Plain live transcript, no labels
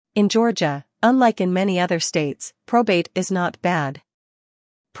In Georgia, unlike in many other states, probate is not bad.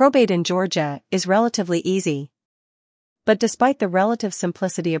 Probate in Georgia is relatively easy. But despite the relative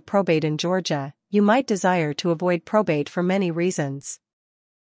simplicity of probate in Georgia, you might desire to avoid probate for many reasons.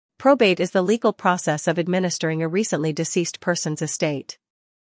 Probate is the legal process of administering a recently deceased person's estate.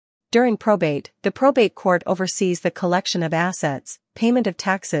 During probate, the probate court oversees the collection of assets, payment of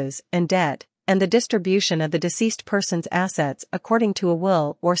taxes and debt, and the distribution of the deceased person's assets according to a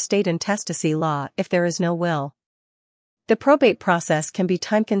will or state intestacy law if there is no will. The probate process can be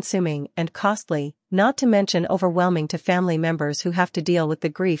time-consuming and costly, not to mention overwhelming to family members who have to deal with the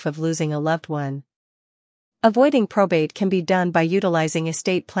grief of losing a loved one. Avoiding probate can be done by utilizing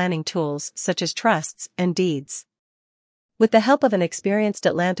estate planning tools such as trusts and deeds. With the help of an experienced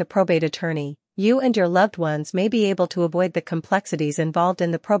Atlanta probate attorney, you and your loved ones may be able to avoid the complexities involved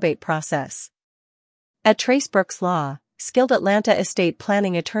in the probate process. At Trace Brooks Law, skilled Atlanta estate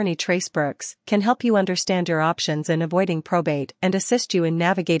planning attorney Trace Brooks can help you understand your options in avoiding probate and assist you in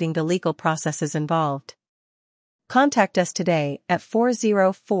navigating the legal processes involved. Contact us today at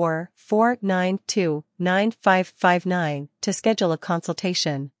 404-492-9559 to schedule a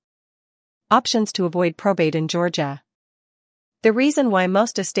consultation. Options to avoid probate in Georgia. The reason why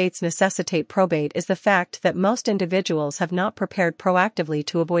most estates necessitate probate is the fact that most individuals have not prepared proactively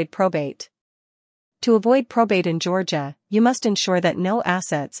to avoid probate. To avoid probate in Georgia, you must ensure that no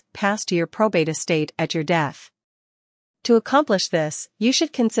assets pass to your probate estate at your death. To accomplish this, you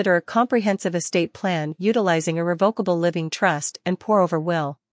should consider a comprehensive estate plan utilizing a revocable living trust and pour-over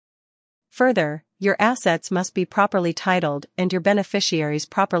will. Further, your assets must be properly titled and your beneficiaries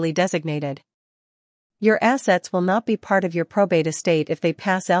properly designated. Your assets will not be part of your probate estate if they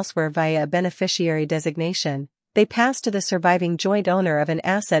pass elsewhere via a beneficiary designation. They pass to the surviving joint owner of an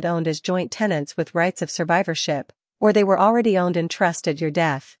asset owned as joint tenants with rights of survivorship, or they were already owned in trust at your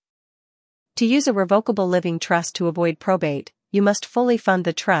death. To use a revocable living trust to avoid probate, you must fully fund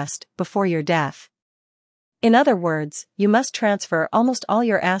the trust before your death. In other words, you must transfer almost all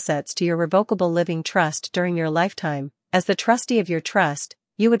your assets to your revocable living trust during your lifetime. As the trustee of your trust,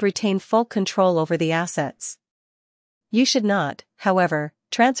 you would retain full control over the assets. You should not, however,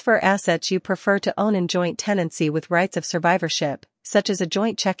 transfer assets you prefer to own in joint tenancy with rights of survivorship, such as a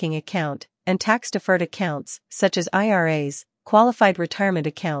joint checking account, and tax-deferred accounts, such as IRAs, qualified retirement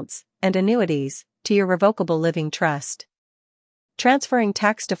accounts, and annuities, to your revocable living trust. Transferring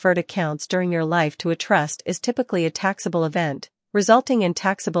tax-deferred accounts during your life to a trust is typically a taxable event, resulting in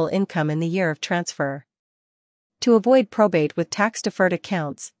taxable income in the year of transfer. To avoid probate with tax-deferred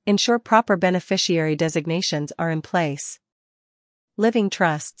accounts, ensure proper beneficiary designations are in place. Living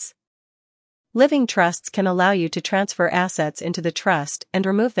trusts. Living trusts can allow you to transfer assets into the trust and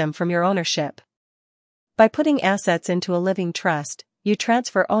remove them from your ownership. By putting assets into a living trust, you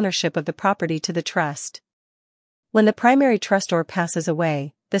transfer ownership of the property to the trust. When the primary trustor passes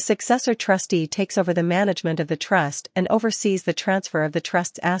away, the successor trustee takes over the management of the trust and oversees the transfer of the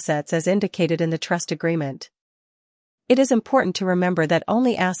trust's assets as indicated in the trust agreement. It is important to remember that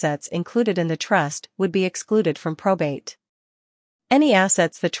only assets included in the trust would be excluded from probate. Any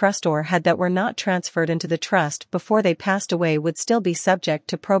assets the trustor had that were not transferred into the trust before they passed away would still be subject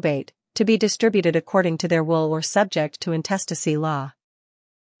to probate, to be distributed according to their will or subject to intestacy law.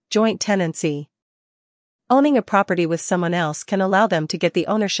 Joint tenancy. Owning a property with someone else can allow them to get the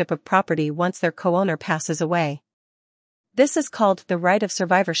ownership of property once their co-owner passes away. This is called the right of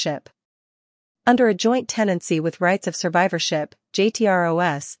survivorship. Under a joint tenancy with rights of survivorship,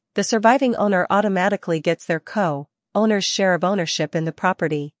 JTROS, the surviving owner automatically gets their co-owner's share of ownership in the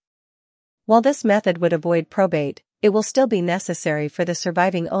property. While this method would avoid probate, it will still be necessary for the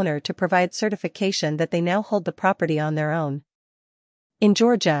surviving owner to provide certification that they now hold the property on their own. In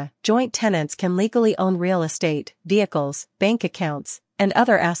Georgia, joint tenants can legally own real estate, vehicles, bank accounts, and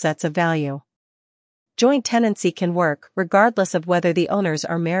other assets of value. Joint tenancy can work regardless of whether the owners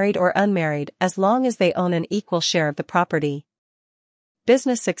are married or unmarried as long as they own an equal share of the property.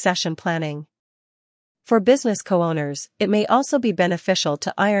 Business succession planning. For business co-owners, it may also be beneficial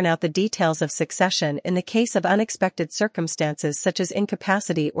to iron out the details of succession in the case of unexpected circumstances such as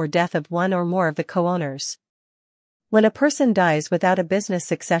incapacity or death of one or more of the co-owners. When a person dies without a business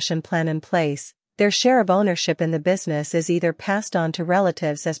succession plan in place, their share of ownership in the business is either passed on to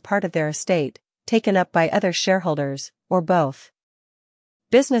relatives as part of their estate, taken up by other shareholders, or both.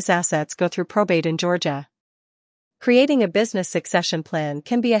 Business assets go through probate in Georgia. Creating a business succession plan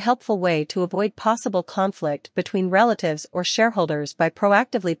can be a helpful way to avoid possible conflict between relatives or shareholders by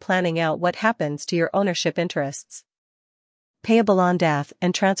proactively planning out what happens to your ownership interests. Payable on death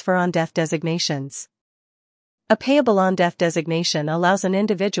and transfer on death designations. A payable on death designation allows an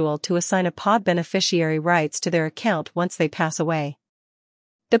individual to assign a POD beneficiary rights to their account once they pass away.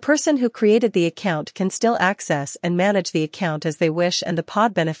 The person who created the account can still access and manage the account as they wish, and the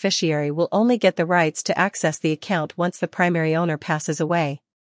POD beneficiary will only get the rights to access the account once the primary owner passes away.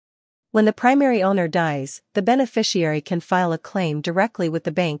 When the primary owner dies, the beneficiary can file a claim directly with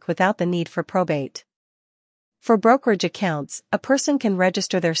the bank without the need for probate. For brokerage accounts, a person can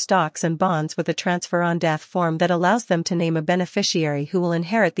register their stocks and bonds with a transfer on death form that allows them to name a beneficiary who will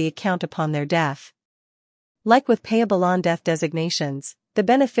inherit the account upon their death. Like with payable on death designations, the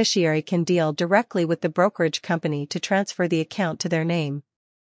beneficiary can deal directly with the brokerage company to transfer the account to their name.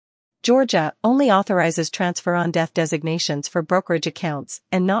 Georgia only authorizes transfer on death designations for brokerage accounts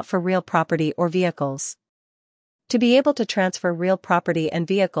and not for real property or vehicles. To be able to transfer real property and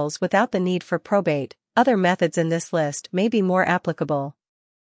vehicles without the need for probate, other methods in this list may be more applicable.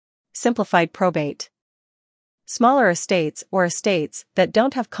 Simplified probate. Smaller estates or estates that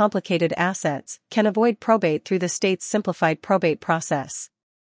don't have complicated assets can avoid probate through the state's simplified probate process.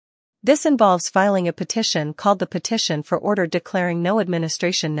 This involves filing a petition called the Petition for Order declaring no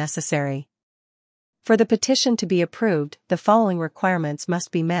administration necessary. For the petition to be approved, the following requirements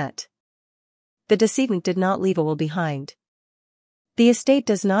must be met. The decedent did not leave a will behind. The estate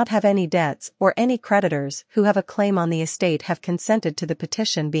does not have any debts, or any creditors who have a claim on the estate have consented to the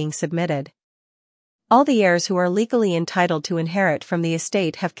petition being submitted. All the heirs who are legally entitled to inherit from the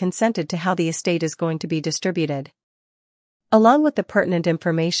estate have consented to how the estate is going to be distributed. Along with the pertinent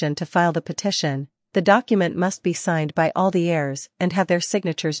information to file the petition, the document must be signed by all the heirs and have their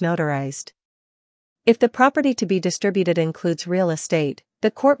signatures notarized. If the property to be distributed includes real estate,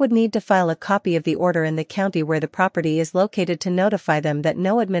 the court would need to file a copy of the order in the county where the property is located to notify them that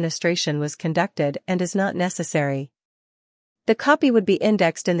no administration was conducted and is not necessary. The copy would be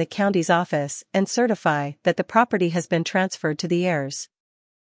indexed in the county's office and certify that the property has been transferred to the heirs.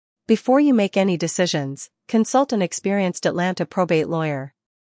 Before you make any decisions, consult an experienced Atlanta probate lawyer.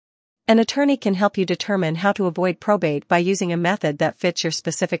 An attorney can help you determine how to avoid probate by using a method that fits your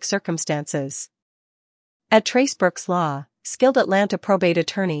specific circumstances. At Trace Brooks Law, skilled Atlanta probate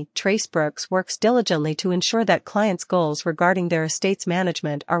attorney Trace Brooks works diligently to ensure that clients' goals regarding their estate's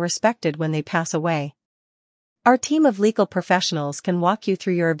management are respected when they pass away. Our team of legal professionals can walk you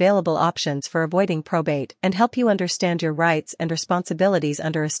through your available options for avoiding probate and help you understand your rights and responsibilities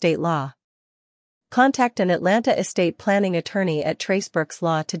under estate law. Contact an Atlanta estate planning attorney at Trace Brooks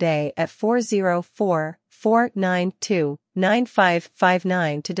Law today at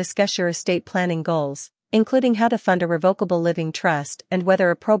 404-492-9559 to discuss your estate planning goals, including how to fund a revocable living trust and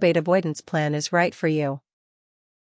whether a probate avoidance plan is right for you.